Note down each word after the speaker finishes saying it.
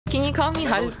Can you call me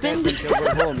husband?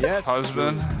 Yes.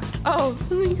 Husband. Oh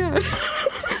my god.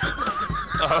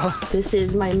 This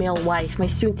is my male wife, my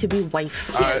soon-to-be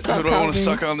wife. Alright, who don't want to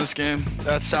suck on this game?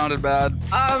 That sounded bad.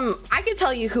 I can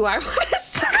tell you who I was.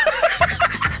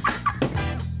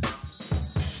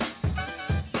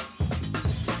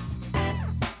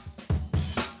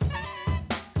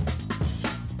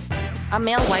 A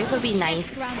male wife would be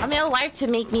nice. A male wife to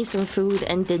make me some food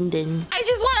and din-din. I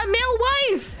just want a male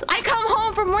wife. I come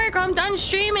home from work, I'm done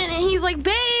streaming, and he's like,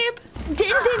 babe,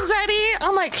 din-din's ready.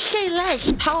 I'm like, hey, like,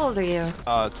 how old are you?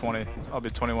 20. I'll be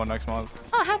 21 next month.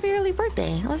 Oh, happy early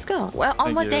birthday. Let's go. Well,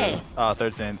 on what day?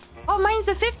 13th. Oh, mine's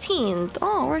the 15th.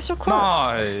 Oh, we're so close.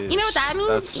 Nice. You know what that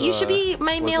means? You should be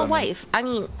my male wife. I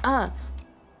mean,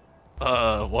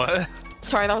 what?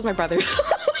 Sorry, that was my brother.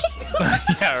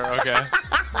 Yeah, okay.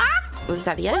 Was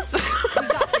that a yes?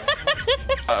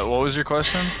 What was your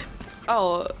question?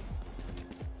 Oh,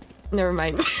 never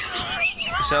mind. You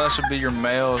said I should be your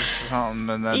male something,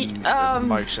 and then the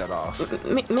mic shut off.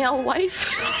 Male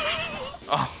wife?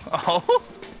 Oh.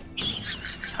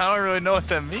 I don't really know what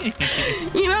that means.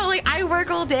 You know, like, I work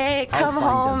all day, come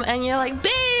home, and you're like,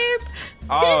 babe,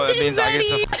 oh, it means I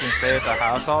get to fucking stay at the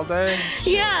house all day?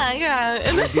 Yeah.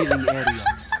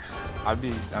 I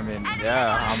mean,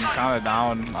 yeah, I'm kind of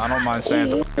down. I don't mind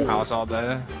staying at the fucking house all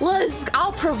day.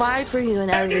 I'll provide for you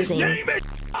and everything.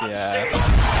 Yeah.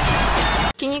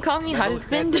 Can you call me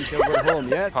husband?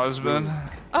 Yes. Husband?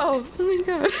 Oh my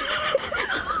god.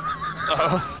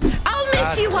 I'll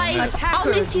miss you, wife. I'll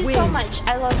miss you so much.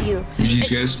 I love you.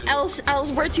 I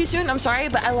was word too soon. I'm sorry,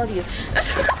 but I love you.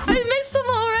 I missed him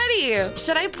already.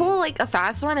 Should I pull like a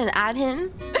fast one and add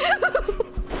him?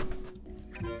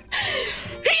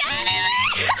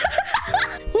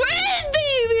 We're in,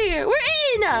 baby. We're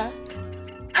in.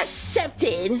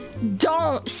 Accepted.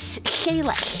 Don't say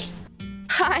like.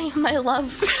 Hi, my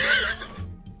love.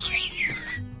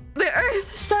 The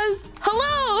earth says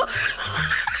hello.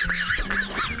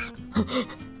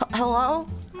 Hello?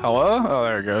 Hello? Oh,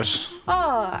 there it goes.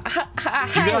 Oh,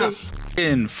 You got a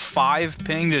fucking 5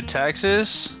 ping to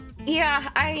Texas? yeah,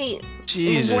 I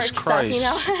Jesus work Christ.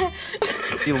 stuff, you know?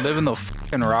 You live in the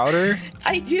fucking router?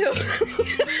 I do.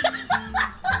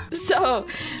 So,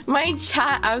 my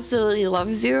chat absolutely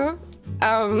loves you.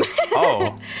 Oh.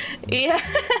 Yeah.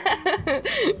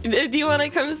 Do you want to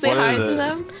come say hi to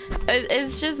them?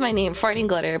 It's just my name, Farting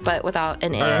Glitter, but without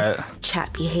an A. Alright.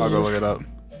 Chat, behave. I'll go look it up.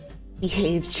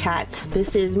 Behave, chat.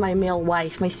 This is my male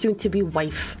wife, my soon-to-be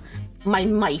wife, my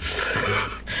mife.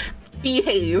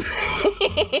 Behave.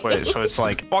 Wait, so it's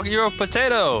like, fuck, you're a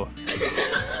potato!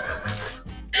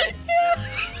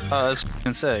 Oh, that's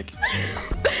fucking sick.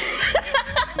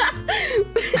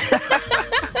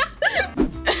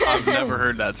 I've never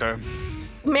heard that term.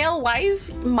 Male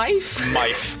wife? Mife?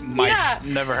 Mife. Yeah.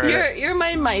 Never heard it. You're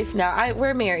my mife now.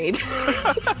 We're married.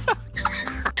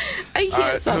 I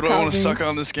can't stop who don't want to suck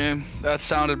on this game? That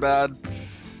sounded bad.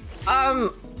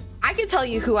 I can tell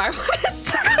you who I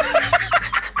was.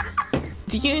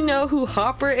 Do you know who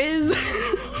Hopper is?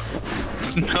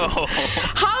 No.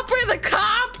 Hopper the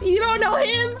cop? You don't know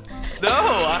him? No,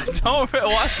 I don't.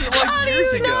 Watch it like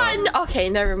years ago. Okay,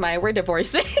 never mind. We're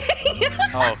divorcing.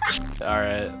 Oh, all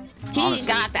right. He Honestly.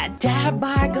 got that dad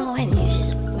bar going. He's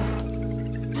just...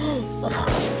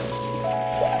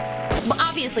 But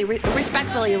obviously,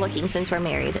 respectfully looking since we're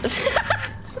married.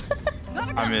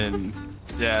 I mean,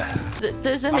 yeah.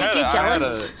 Does it make you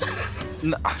jealous?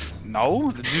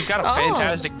 No, the dude's got a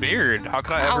fantastic beard. How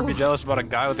could I ever be jealous about a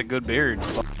guy with a good beard?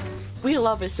 We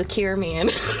love a secure man.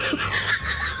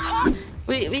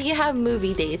 we have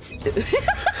movie dates.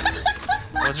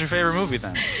 What's your favorite movie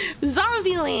then?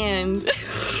 Zombieland.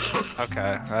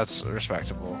 Okay, that's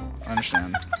respectable. I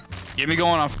understand. Get me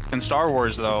going on fucking Star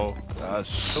Wars though. Oh,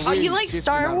 you like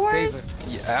Star Wars?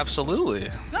 Yeah, absolutely.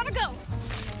 Gotta go.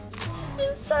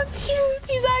 He's so cute.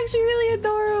 He's actually really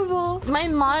adorable. My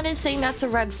mom is saying that's a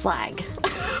red flag.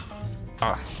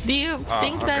 Do you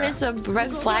think that it's a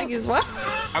red flag as well?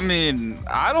 I mean,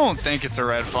 I don't think it's a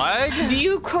red flag. Do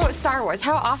you quote Star Wars?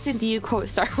 How often do you quote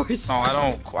Star Wars? No, I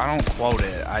don't quote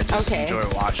it. I just enjoy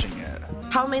watching it.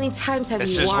 How many times have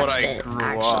you watched it,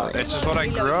 actually? It's just what I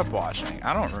grew up watching.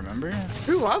 I don't remember.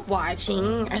 Grew up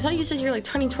watching? I thought you said you're like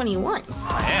 2021.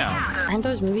 I am. Aren't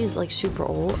those movies like super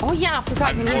old? Oh yeah, I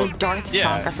forgot your name was Darth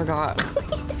Chunk. I forgot.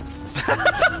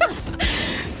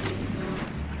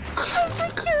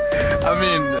 I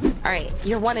mean... Alright,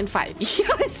 you're 1 in 5. You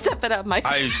gotta step it up, Mike.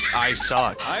 I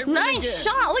suck. Nice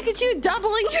shot! Look at you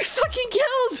doubling your fucking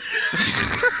kills!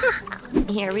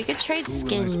 Here, we could trade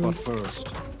skins.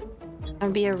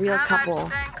 And be a real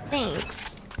couple.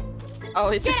 Thanks. Oh,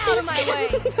 it's Get out of my way!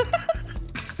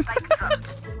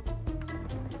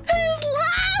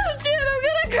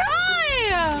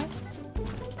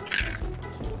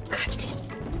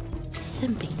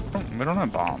 We don't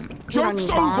have bomb. We don't need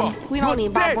bomb. We don't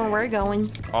need bomb where we're going.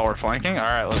 Oh, we're flanking?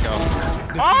 Alright, let's go.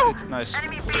 Oh! Nice.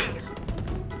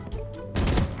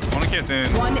 One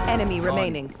kitchen. One enemy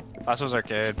remaining. Last was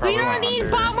arcade. We don't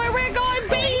need bomb where we're going,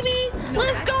 baby!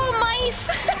 Let's go, Mife!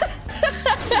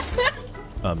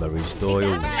 I'm a restore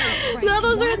you. No,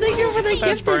 those are thank you for the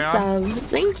gift spray on. sub.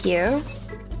 Thank you.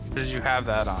 Did you have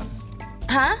that on?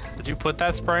 Huh? Did you put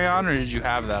that spray on or did you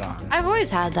have that on? I've always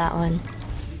had that one.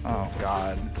 Oh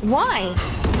god. Why?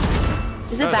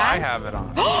 Is it Because I bad? have it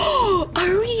on.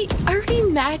 Are we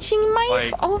matching, Mike?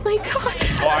 Like- Oh my god.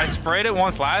 Well, I sprayed it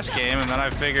once last game and then I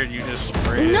figured you just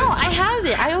sprayed it. No, I have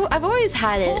it. I've always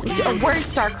had it. We're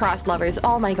star-crossed lovers.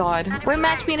 Oh my god. We're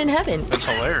match made in heaven. That's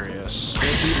hilarious.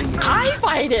 I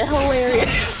find it hilarious.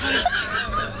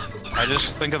 I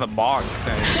just think of the bog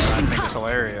thing and I think it's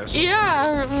hilarious.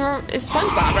 Yeah, it's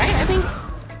SpongeBob, right? I think.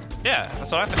 Yeah,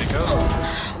 that's what I think.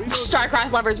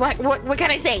 Star-crossed lovers. What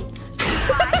can I say?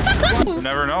 You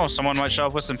never know. Someone might show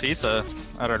up with some pizza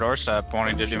at our doorstep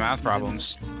wanting to do math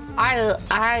problems.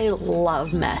 I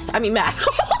love meth. I mean math.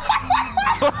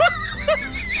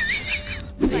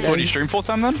 What, do you stream full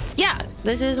time then? Yeah,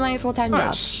 this is my full-time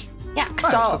Nice. job. Yeah,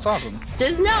 Nice, so that's awesome.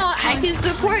 just know I can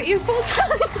support you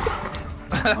full-time.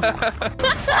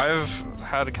 I've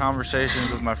had conversations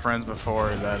with my friends before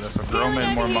that if a girl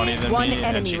made more money than One me and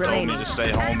enemy she told me remaining. to stay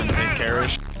home and take care of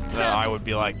shit, that I would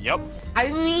be like, yep. I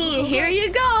mean, here you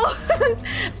go.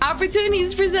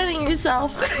 Opportunities presenting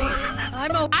yourself.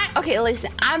 Okay,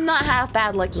 listen, I'm not half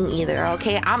bad looking either,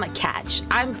 okay? I'm a catch.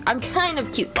 I'm kind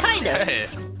of cute. Kind of. Hey,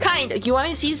 Kind of. You want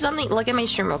to see something? Look at my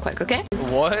stream real quick, okay?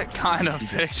 what kind of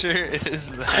picture is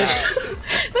that?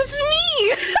 That's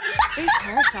me. These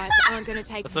parasites aren't going to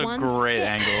take That's a one great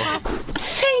step angle. past this.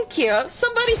 Thank you.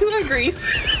 Somebody who agrees.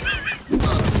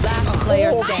 Last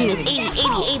player Oh, penis. standing. 80,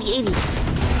 80, 80, 80.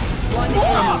 One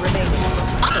enemy remaining.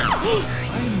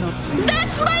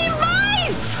 That's my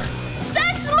wife!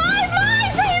 That's my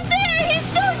wife right there! He's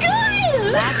so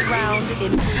good! Last round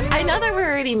in. I know that we're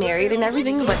already married and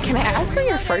everything, but can I ask for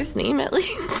your first name at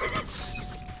least?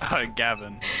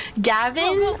 Gavin.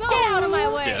 Gavin? Get out of my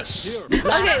way. Yes.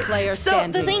 Okay, player so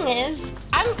standing. the thing is,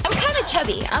 I'm kind of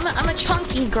chubby. I'm a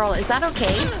chunky girl. Is that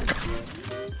okay?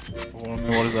 Well, I mean,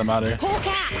 what does that matter? Hawk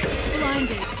out.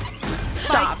 Blinded.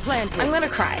 Stop. planted. I'm gonna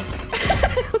cry.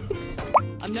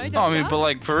 I'm no No, I doctor. mean, but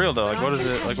like for real though, like what is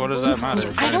it? Like what does that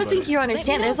matter? I don't think you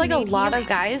understand. There's like a lot of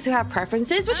guys who have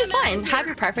preferences, which is fine. Have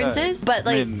your preferences, but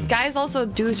like guys also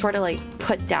do sort of like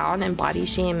put down and body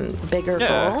shame bigger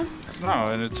girls. No,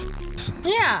 and it's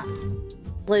Yeah.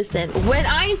 Listen, when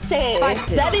I say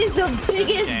that is the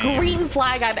biggest green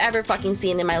flag I've ever fucking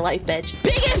seen in my life, bitch.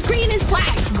 Biggest greenest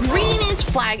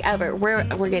flag ever. We're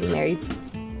getting married.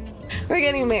 We're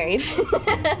getting married.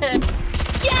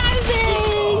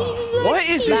 Gavin! what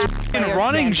is this fucking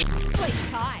running? Wait,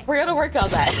 tie. We're gonna work on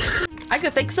that. I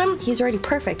could fix him. He's already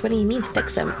perfect. What do you mean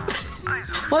fix him?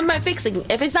 What am I fixing?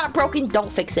 If it's not broken,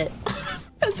 don't fix it.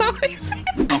 That's how I say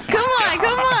it.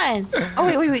 Come on. Oh,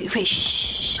 wait.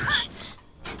 Shh.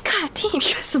 God damn, you got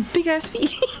some big ass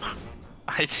feet.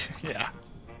 Yeah.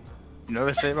 You know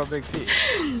what they say about big feet?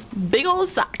 Big old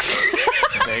socks.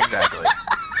 Yeah, exactly.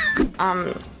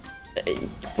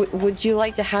 Would you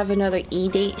like to have another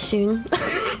E-date soon?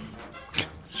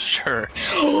 Sure.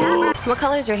 What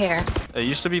color is your hair? It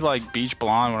used to be like beach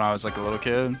blonde when I was like a little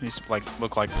kid. It used to like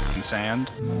look like fucking sand.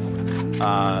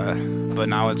 But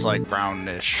now it's like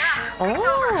brownish.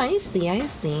 Oh, I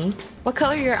see. What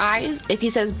color are your eyes? If he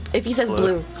says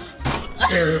blue.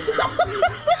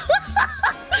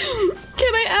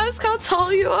 Can I ask how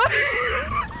tall you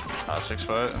are? 6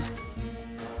 foot.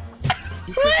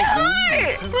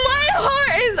 My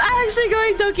heart is actually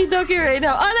going doki doki right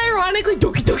now. Unironically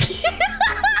doki doki.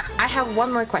 I have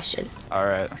one more question. All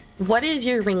right. What is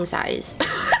your ring size?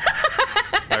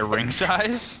 My ring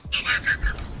size?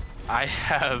 I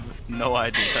have no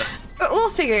idea.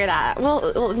 We'll figure it out.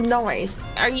 Well, no worries.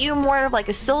 Are you more of like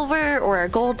a silver or a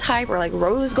gold type or like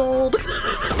rose gold?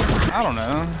 I don't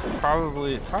know.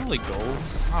 Probably gold.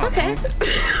 I don't Okay. know.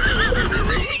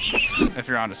 If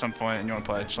you're on at some point and you want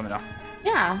to play, just let me know.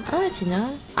 Yeah, I'll let you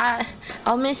know.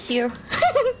 I'll miss you.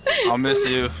 I'll miss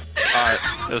you. Alright,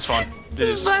 it was fun.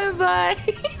 Peace. Bye.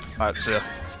 Alright, see ya.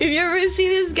 If you ever see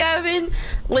this, Gavin,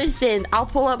 listen, I'll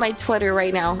pull up my Twitter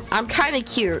right now. I'm kind of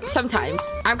cute sometimes.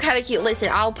 I'm kind of cute. Listen,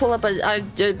 I'll pull up a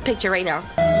picture right now.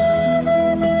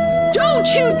 Don't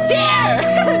you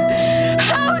dare!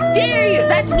 How dare you?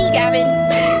 That's me, Gavin.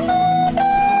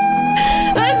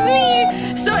 That's me.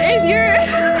 So if you're...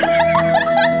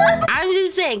 I'm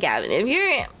just saying, Gavin, if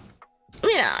you're...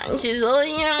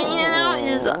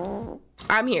 just,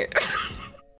 I'm here.